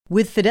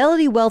With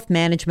Fidelity Wealth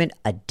Management,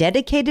 a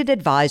dedicated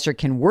advisor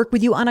can work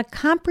with you on a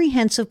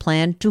comprehensive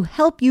plan to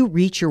help you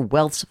reach your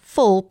wealth's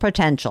full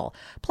potential.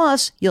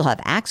 Plus, you'll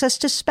have access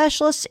to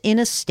specialists in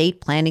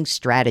estate planning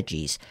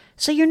strategies.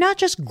 So you're not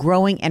just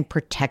growing and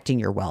protecting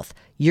your wealth,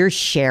 you're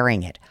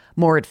sharing it.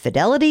 More at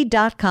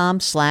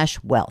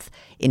fidelity.com/wealth.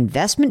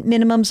 Investment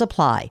minimums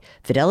apply.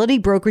 Fidelity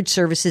Brokerage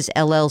Services,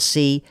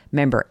 LLC,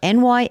 member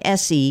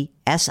NYSE,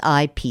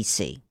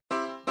 SIPC.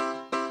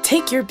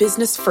 Take your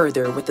business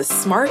further with the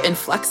smart and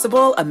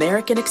flexible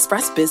American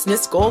Express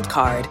Business Gold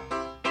Card.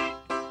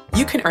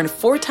 You can earn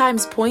 4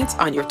 times points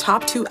on your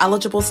top 2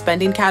 eligible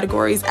spending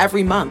categories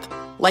every month,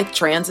 like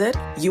transit,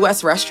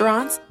 U.S.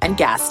 restaurants, and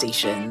gas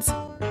stations.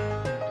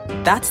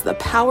 That's the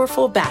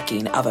powerful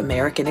backing of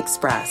American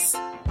Express.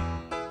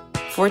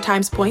 4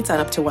 times points on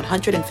up to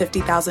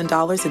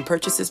 $150,000 in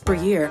purchases per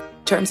year.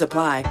 Terms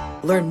apply.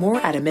 Learn more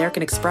at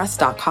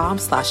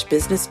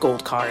americanexpress.com/business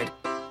gold card.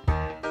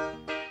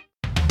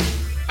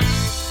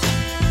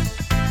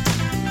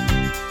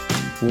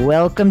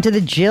 Welcome to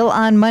the Jill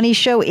on Money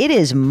Show. It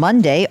is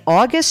Monday,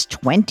 August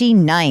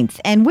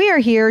 29th, and we are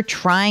here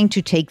trying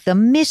to take the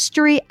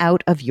mystery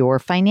out of your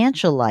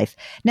financial life.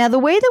 Now, the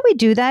way that we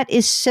do that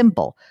is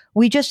simple.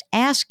 We just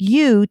ask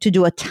you to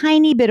do a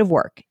tiny bit of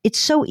work. It's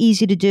so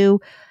easy to do.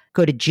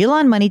 Go to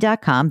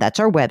JillOnMoney.com. That's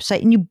our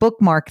website, and you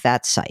bookmark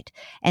that site.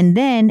 And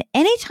then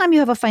anytime you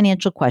have a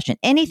financial question,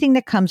 anything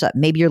that comes up,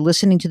 maybe you're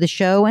listening to the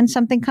show and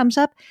something comes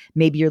up,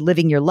 maybe you're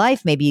living your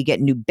life, maybe you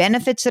get new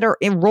benefits that are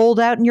rolled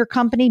out in your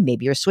company,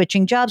 maybe you're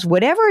switching jobs,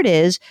 whatever it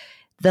is,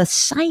 the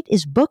site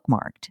is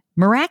bookmarked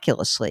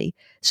miraculously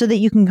so that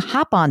you can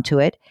hop onto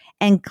it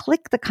and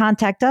click the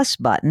Contact Us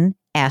button,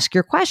 ask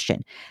your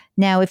question.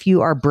 Now, if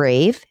you are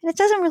brave, and it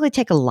doesn't really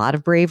take a lot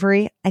of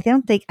bravery, I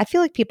feel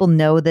like people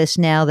know this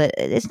now that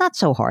it's not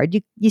so hard.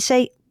 You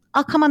say,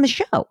 I'll come on the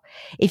show.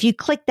 If you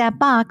click that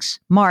box,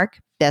 Mark,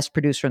 best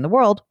producer in the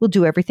world, will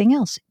do everything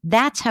else.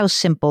 That's how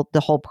simple the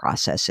whole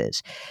process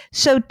is.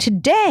 So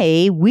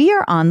today we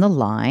are on the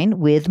line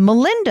with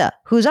Melinda,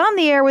 who's on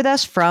the air with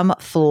us from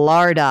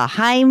Florida.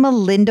 Hi,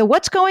 Melinda.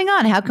 What's going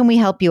on? How can we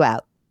help you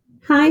out?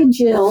 Hi,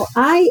 Jill.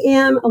 I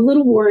am a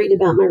little worried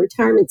about my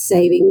retirement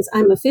savings.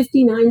 I'm a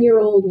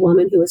 59-year-old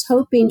woman who is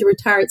hoping to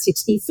retire at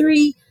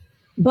 63,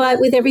 but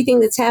with everything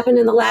that's happened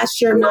in the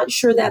last year, I'm not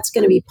sure that's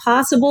going to be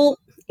possible.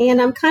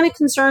 And I'm kind of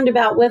concerned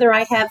about whether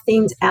I have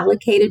things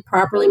allocated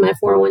properly, my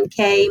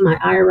 401k, my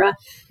IRA.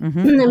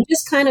 Mm-hmm. I'm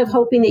just kind of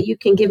hoping that you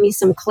can give me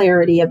some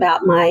clarity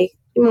about my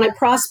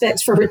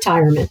prospects for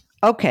retirement.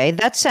 Okay,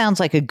 that sounds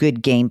like a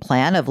good game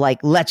plan of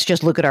let's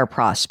just look at our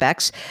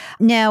prospects.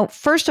 Now,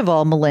 first of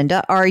all,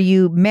 Melinda, are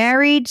you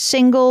married,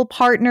 single,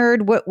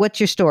 partnered? What's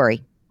your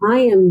story? I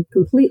am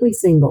completely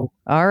single.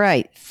 All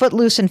right,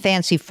 footloose and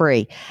fancy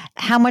free.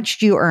 How much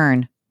do you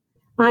earn?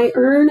 I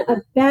earn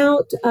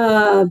about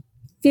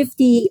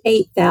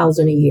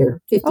 $58,000 a year,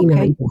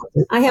 $59,000.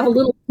 Okay. I have a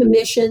little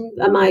commission.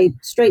 My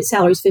straight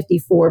salary is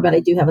 $54,000, but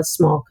I do have a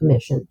small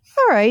commission.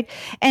 All right.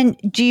 And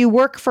do you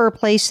work for a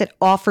place that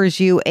offers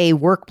you a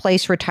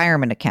workplace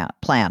retirement account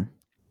plan?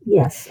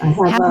 Yes, I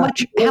have. How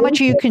much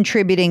are you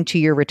contributing to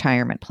your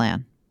retirement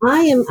plan?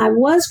 I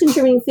was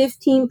contributing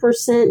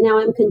 15%. Now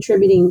I'm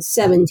contributing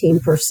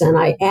 17%.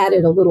 I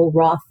added a little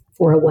Roth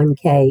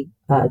 401k.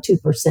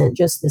 2%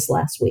 just this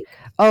last week.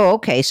 Oh,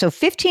 okay. So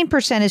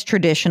 15% is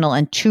traditional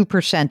and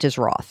 2% is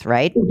Roth,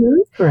 right?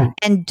 Mm-hmm, correct.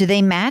 And do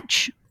they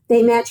match?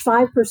 They match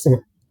 5%.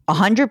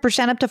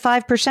 100% up to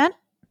 5%?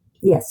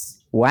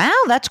 Yes. Wow,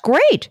 that's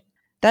great.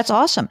 That's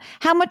awesome.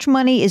 How much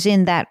money is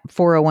in that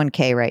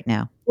 401k right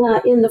now?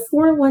 In the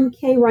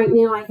 401k right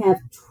now, I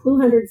have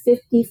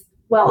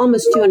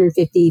almost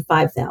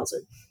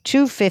 255,000.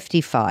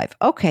 255.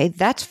 Okay,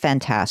 that's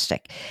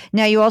fantastic.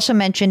 Now, you also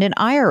mentioned an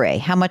IRA.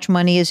 How much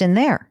money is in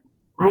there?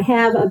 I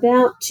have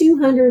about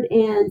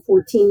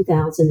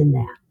 214,000 in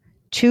that.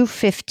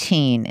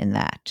 215 in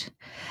that.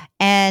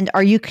 And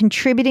are you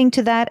contributing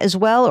to that as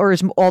well, or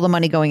is all the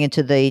money going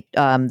into the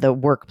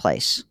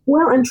workplace?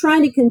 Well, I'm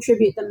trying to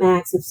contribute the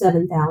max of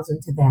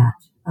 7,000 to that.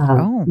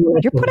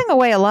 You're putting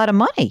away a lot of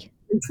money.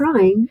 I'm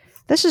trying.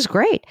 This is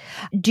great.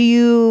 Do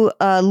you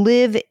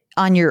live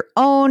on your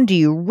own? Do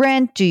you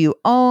rent? Do you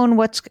own?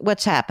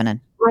 What's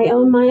happening? I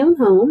own my own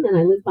home and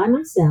I live by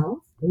myself.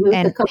 With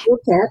a couple of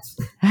pets.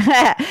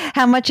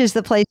 How much is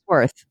the place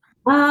worth?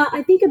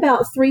 I think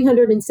about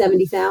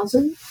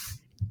 $370,000.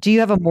 Do you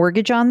have a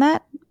mortgage on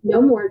that?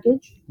 No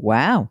mortgage.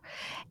 Wow.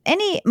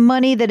 Any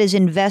money that is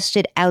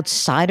invested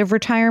outside of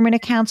retirement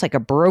accounts, like a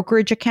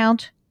brokerage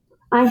account?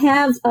 I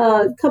have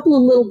a couple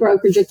of little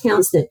brokerage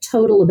accounts that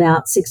total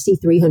about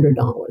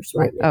 $6,300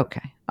 right now.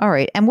 Okay. All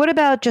right. And what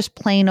about just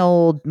plain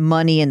old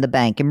money in the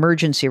bank,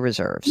 emergency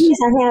reserves? Yes,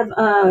 I have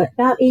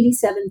about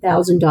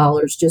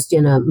 $87,000 just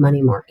in a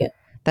money market.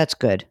 That's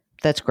good.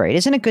 That's great.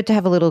 Isn't it good to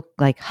have a little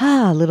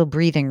little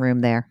breathing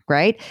room there,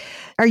 right?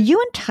 Are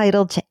you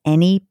entitled to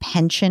any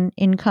pension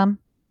income?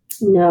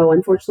 No,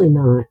 unfortunately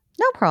not.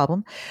 No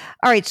problem.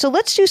 All right. So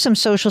let's do some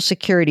Social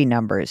Security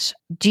numbers.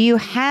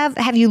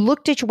 Have you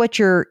looked at what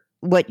your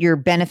what your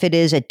benefit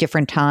is at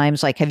different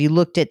times? Like, have you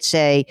looked at,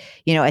 say,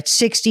 at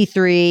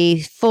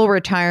 63, full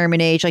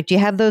retirement age? Like, do you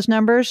have those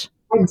numbers?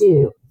 I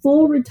do.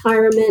 Full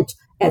retirement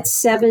at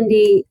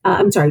 70.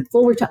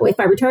 If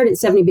I retired at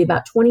 70, it'd be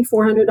about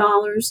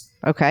 $2,400.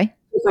 Okay.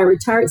 If I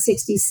retire at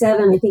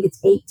 67, I think it's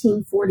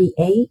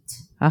 $1,848.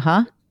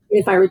 Uh-huh.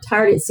 If I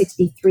retired at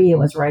 63, it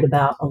was right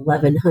about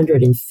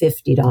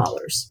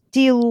 $1,150. Do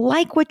you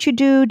like what you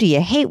do? Do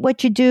you hate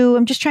what you do?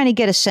 I'm just trying to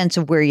get a sense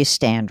of where you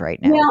stand right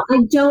now. Well,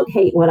 I don't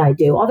hate what I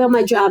do. Although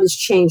my job has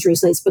changed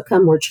recently, it's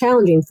become more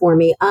challenging for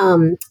me.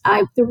 The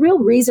real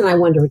reason I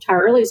wanted to retire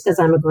early is because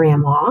I'm a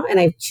grandma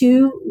and I have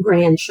 2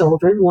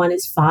 grandchildren. One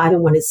is 5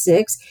 and one is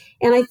 6.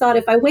 And I thought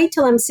if I wait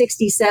till I'm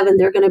 67,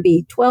 they're going to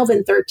be 12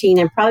 and 13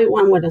 and probably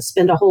won't want to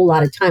spend a whole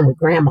lot of time with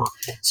grandma.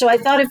 So I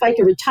thought if I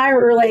could retire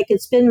early, I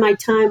could spend my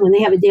time when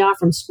they have a day off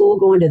from school,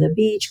 going to the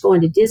beach,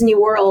 going to Disney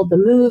World, the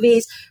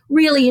movies,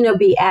 really,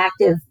 be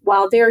active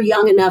while they're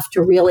young enough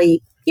to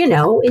really,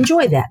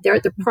 enjoy that. They're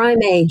at the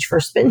prime age for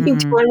spending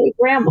time with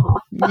grandma.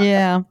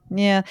 Yeah.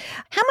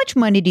 How much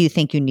money do you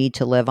think you need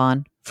to live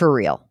on for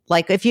real?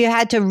 Like if you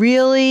had to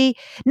really,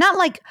 not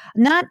like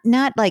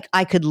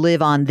I could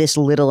live on this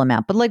little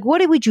amount, but like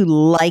what would you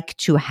like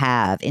to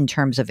have in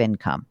terms of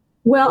income?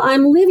 Well,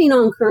 I'm living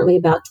on currently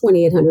about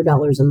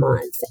 $2,800 a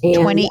month.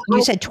 And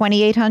you said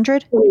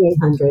 $2,800?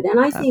 $2,800. And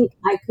I think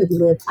I could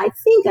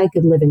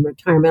live in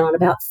retirement on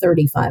about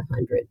 $3,500.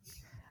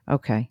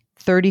 Okay.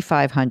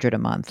 $3,500 a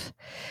month,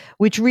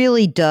 which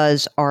really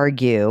does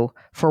argue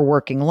for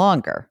working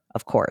longer,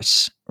 of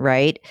course,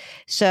 right?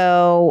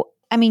 So,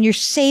 you're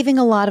saving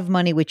a lot of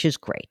money, which is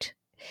great.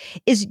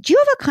 Do you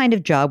have a kind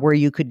of job where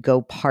you could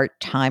go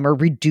part-time or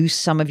reduce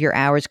some of your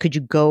hours? Could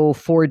you go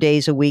 4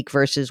 days a week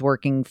versus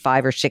working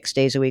 5 or 6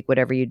 days a week,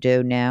 whatever you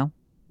do now?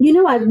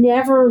 I've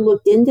never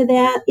looked into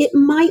that. It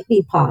might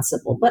be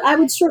possible, but I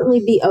would certainly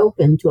be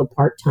open to a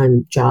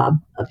part-time job,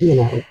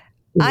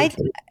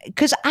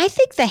 Because I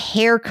think the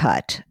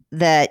haircut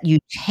that you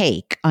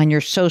take on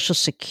your Social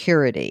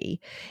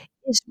Security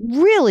is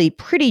really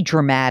pretty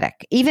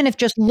dramatic. Even if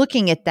just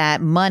looking at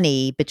that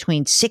money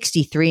between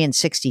 63 and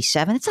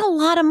 67, it's a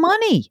lot of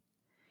money.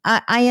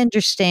 I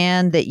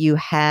understand that you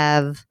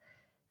have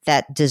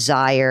that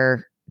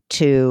desire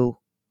to,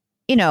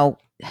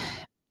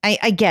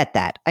 I get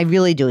that. I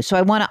really do. So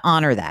I want to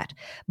honor that.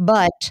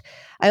 But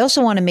I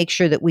also want to make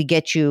sure that we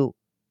get you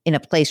in a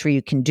place where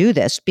you can do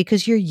this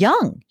because you're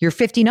young. You're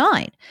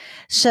 59.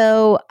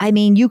 So,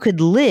 you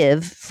could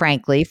live,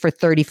 frankly, for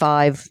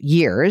 35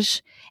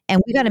 years,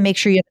 and we got to make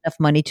sure you have enough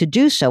money to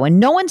do so.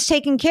 And no one's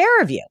taking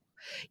care of you.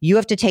 You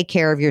have to take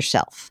care of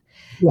yourself.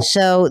 Yes.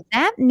 So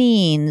that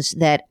means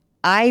that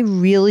I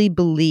really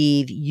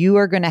believe you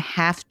are going to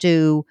have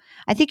to,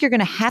 I think you're going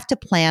to have to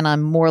plan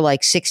on more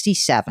like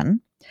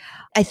 67.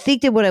 I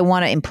think that what I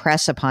want to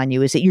impress upon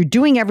you is that you're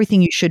doing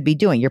everything you should be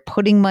doing. You're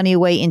putting money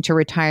away into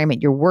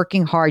retirement. You're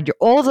working hard.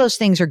 All of those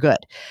things are good.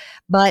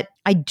 But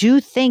I do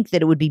think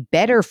that it would be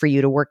better for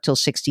you to work till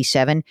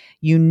 67.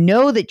 You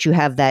know that you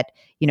have that,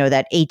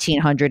 that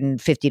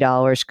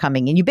 $1,850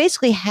 coming in. You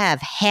basically have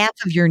half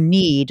of your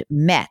need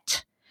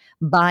met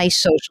by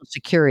Social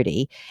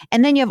Security.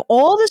 And then you have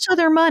all this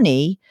other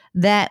money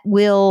that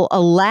will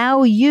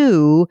allow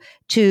you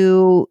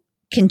to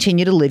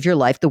continue to live your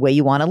life the way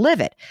you want to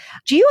live it.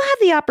 Do you have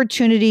the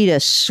opportunity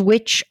to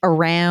switch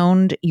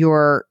around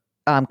your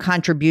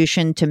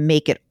contribution to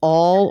make it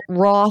all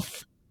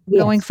Roth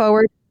going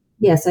forward?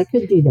 Yes, I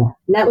could do that.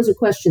 And that was a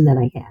question that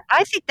I had.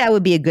 I think that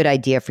would be a good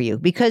idea for you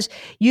because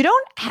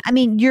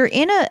you're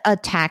in a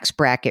tax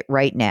bracket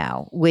right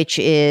now, which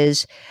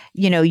is,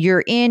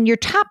 you're in, your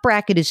top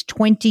bracket is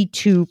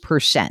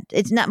 22%.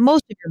 It's not,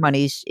 most of your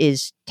money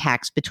is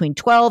taxed between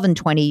 12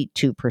 and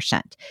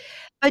 22%.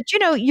 But,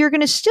 you're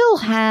going to still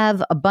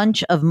have a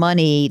bunch of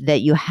money that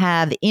you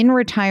have in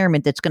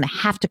retirement that's going to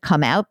have to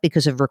come out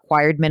because of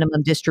required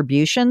minimum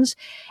distributions.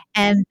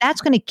 And that's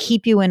going to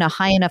keep you in a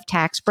high enough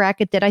tax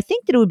bracket that I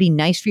think that it would be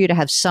nice for you to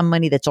have some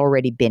money that's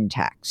already been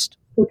taxed.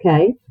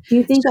 Okay. Do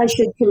you think I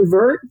should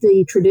convert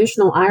the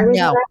traditional IRA?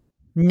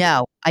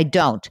 No, I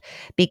don't,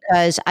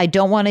 because I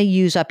don't want to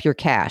use up your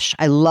cash.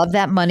 I love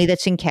that money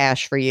that's in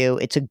cash for you.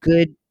 It's a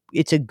good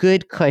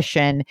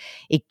cushion.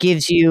 It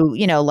gives you,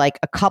 like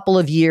a couple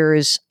of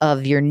years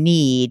of your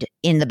need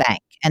in the bank,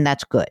 and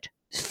that's good.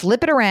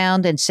 Flip it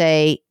around and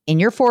say, in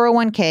your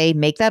 401k,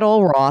 make that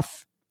all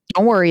Roth.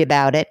 Don't worry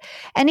about it.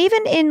 And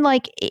even in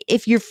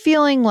if you're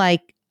feeling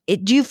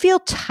do you feel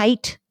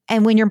tight?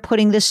 And when you're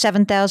putting this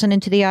 $7,000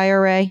 into the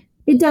IRA?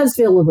 It does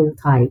feel a little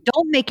tight.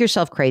 Don't make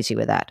yourself crazy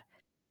with that.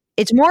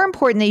 It's more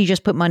important that you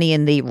just put money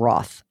in the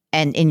Roth.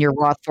 And in your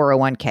Roth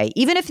 401k,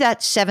 even if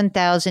that's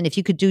 $7,000, if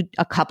you could do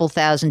a couple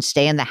thousand,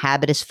 stay in the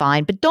habit is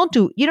fine, but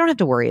you don't have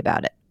to worry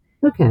about it.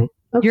 Okay.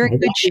 You're in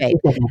good shape.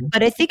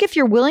 But I think if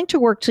you're willing to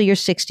work till you're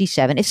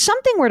 67, if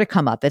something were to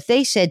come up, if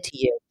they said to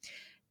you,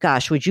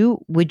 gosh, would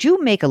you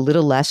make a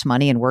little less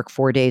money and work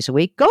 4 days a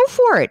week? Go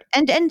for it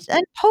and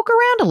poke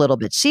around a little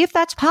bit. See if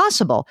that's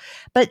possible.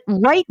 But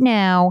right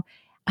now,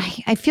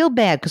 I feel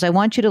bad because I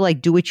want you to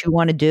like do what you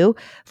want to do.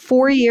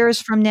 4 years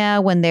from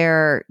now, when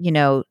they're,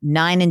 9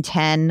 and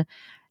 10,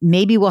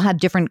 maybe we'll have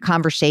different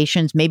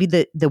conversations. Maybe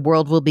the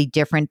world will be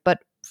different. But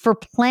for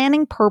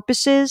planning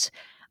purposes,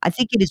 I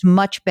think it is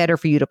much better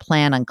for you to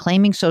plan on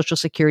claiming Social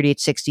Security at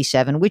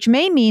 67, which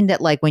may mean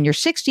that like when you're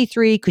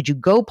 63, could you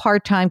go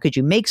part-time? Could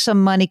you make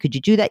some money? Could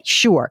you do that?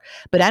 Sure.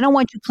 But I don't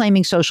want you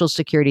claiming Social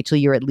Security till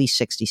you're at least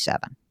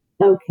 67.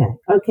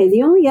 Okay.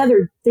 The only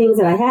other things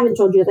that I haven't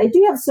told you is I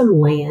do have some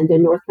land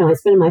in North Carolina.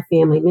 It's been in my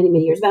family many,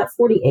 many years, about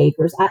 40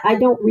 acres. I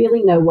don't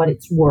really know what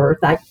it's worth.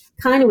 I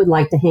kind of would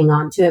like to hang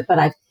on to it, but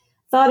I've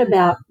thought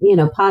about,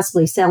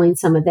 possibly selling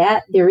some of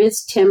that. There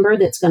is timber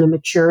that's going to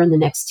mature in the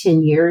next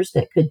 10 years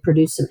that could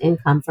produce some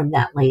income from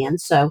that land.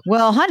 So,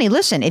 well, honey,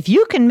 listen, if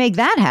you can make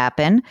that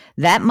happen,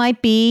 that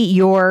might be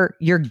your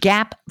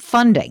gap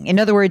funding. In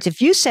other words,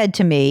 if you said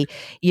to me,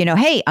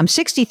 hey, I'm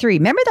 63.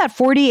 Remember that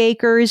 40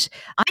 acres?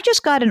 I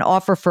just got an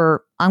offer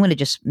for, I'm going to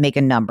just make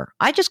a number.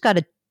 I just got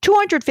a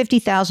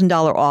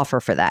 $250,000 offer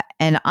for that,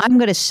 and I'm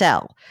going to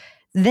sell.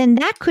 Then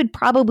that could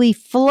probably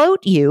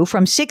float you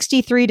from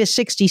 63 to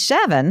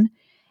 67.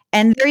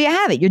 And there you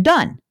have it. You're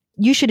done.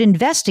 You should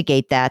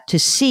investigate that to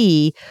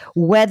see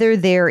whether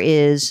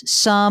there's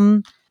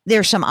some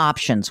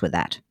options with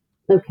that.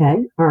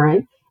 Okay. All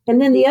right.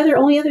 And then the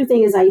only other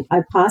thing is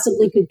I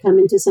possibly could come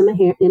into some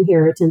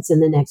inheritance in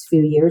the next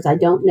few years. I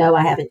don't know.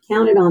 I haven't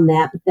counted on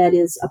that, but that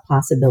is a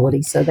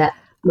possibility. So that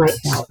might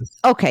help.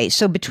 Okay.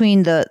 So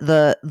between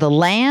the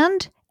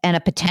land and a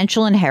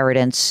potential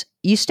inheritance,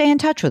 you stay in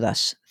touch with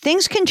us.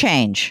 Things can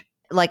change.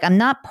 Like, I'm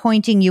not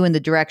pointing you in the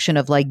direction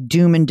of like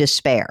doom and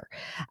despair.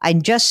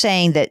 I'm just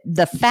saying that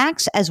the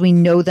facts as we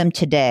know them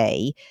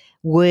today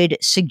would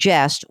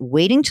suggest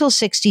waiting till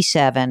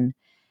 67,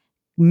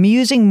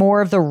 using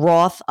more of the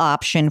Roth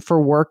option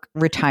for work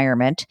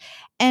retirement,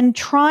 and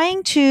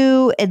trying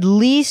to at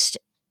least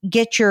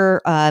get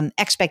your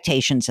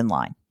expectations in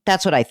line.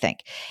 That's what I think.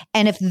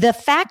 And if the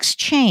facts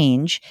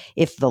change,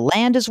 if the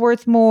land is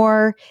worth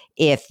more,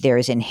 if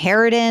there's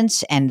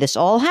inheritance and this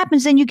all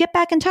happens, then you get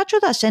back in touch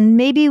with us and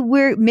maybe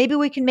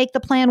we can make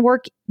the plan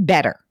work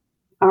better.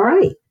 All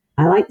right.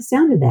 I like the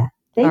sound of that.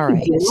 Thank you. All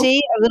right.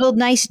 See, a little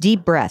nice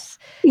deep breath.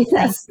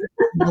 Yes.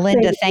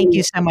 Melinda, thank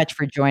you so much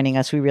for joining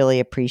us. We really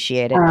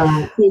appreciate it.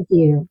 Thank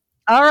you.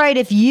 All right.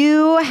 If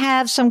you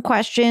have some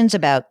questions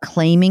about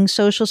claiming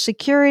Social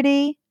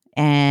Security,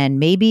 and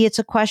maybe it's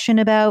a question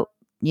about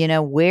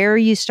where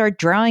you start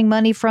drawing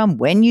money from,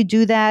 when you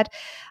do that.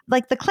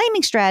 Like, the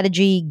claiming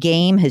strategy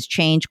game has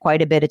changed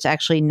quite a bit. It's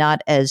actually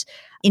not as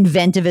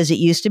inventive as it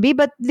used to be,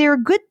 but these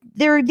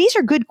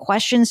are good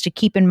questions to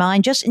keep in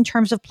mind just in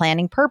terms of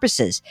planning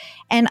purposes.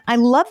 And I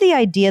love the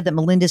idea that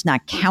Melinda's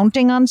not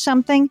counting on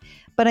something,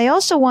 but I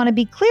also want to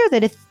be clear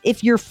that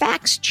if your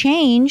facts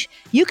change,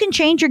 you can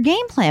change your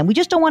game plan. We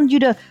just don't want you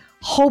to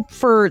hope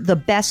for the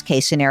best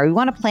case scenario. We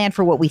want to plan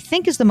for what we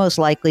think is the most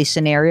likely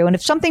scenario. And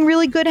if something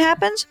really good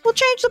happens, we'll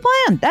change the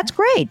plan. That's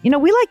great. We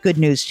like good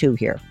news too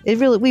here.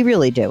 We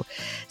really do.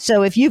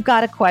 So if you've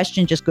got a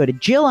question, just go to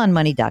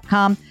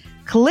JillOnMoney.com,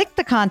 click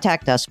the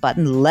contact us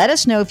button. Let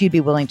us know if you'd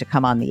be willing to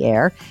come on the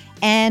air.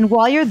 And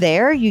while you're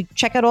there, you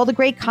check out all the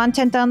great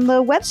content on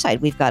the website.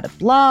 We've got a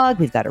blog,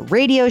 we've got a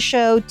radio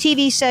show,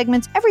 TV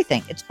segments,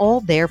 everything. It's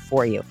all there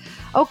for you.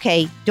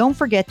 Okay, don't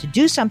forget to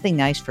do something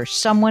nice for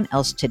someone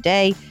else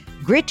today.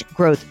 Grit,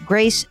 growth,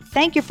 grace.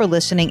 Thank you for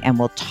listening, and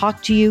we'll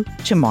talk to you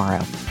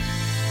tomorrow.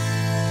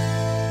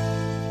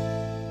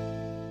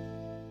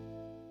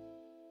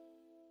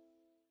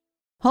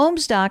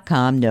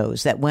 Homes.com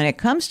knows that when it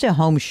comes to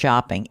home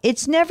shopping,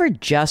 it's never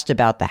just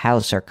about the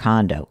house or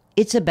condo.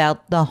 It's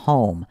about the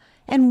home.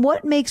 And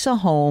what makes a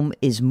home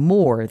is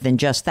more than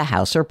just the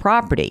house or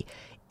property.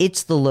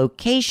 It's the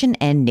location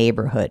and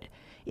neighborhood.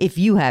 If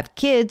you have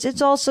kids,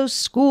 it's also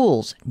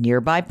schools,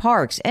 nearby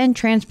parks, and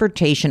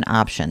transportation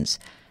options.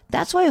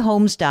 That's why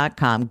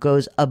Homes.com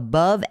goes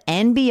above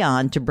and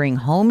beyond to bring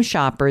home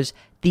shoppers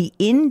the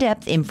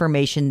in-depth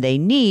information they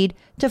need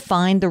to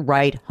find the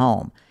right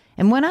home.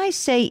 And when I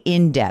say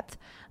in-depth,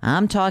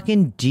 I'm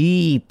talking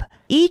deep.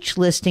 Each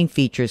listing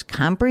features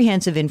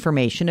comprehensive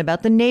information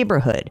about the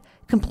neighborhood,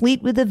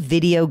 complete with a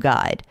video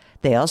guide.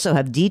 They also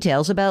have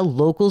details about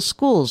local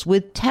schools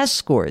with test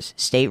scores,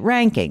 state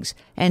rankings,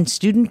 and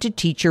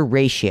student-to-teacher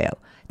ratio.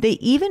 They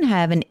even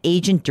have an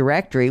agent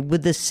directory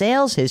with the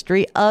sales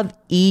history of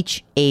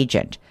each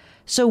agent.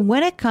 So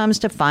when it comes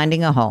to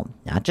finding a home,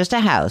 not just a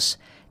house,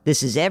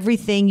 this is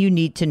everything you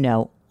need to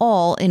know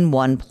all in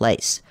one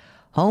place.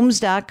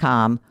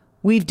 Homes.com,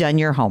 we've done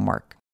your homework.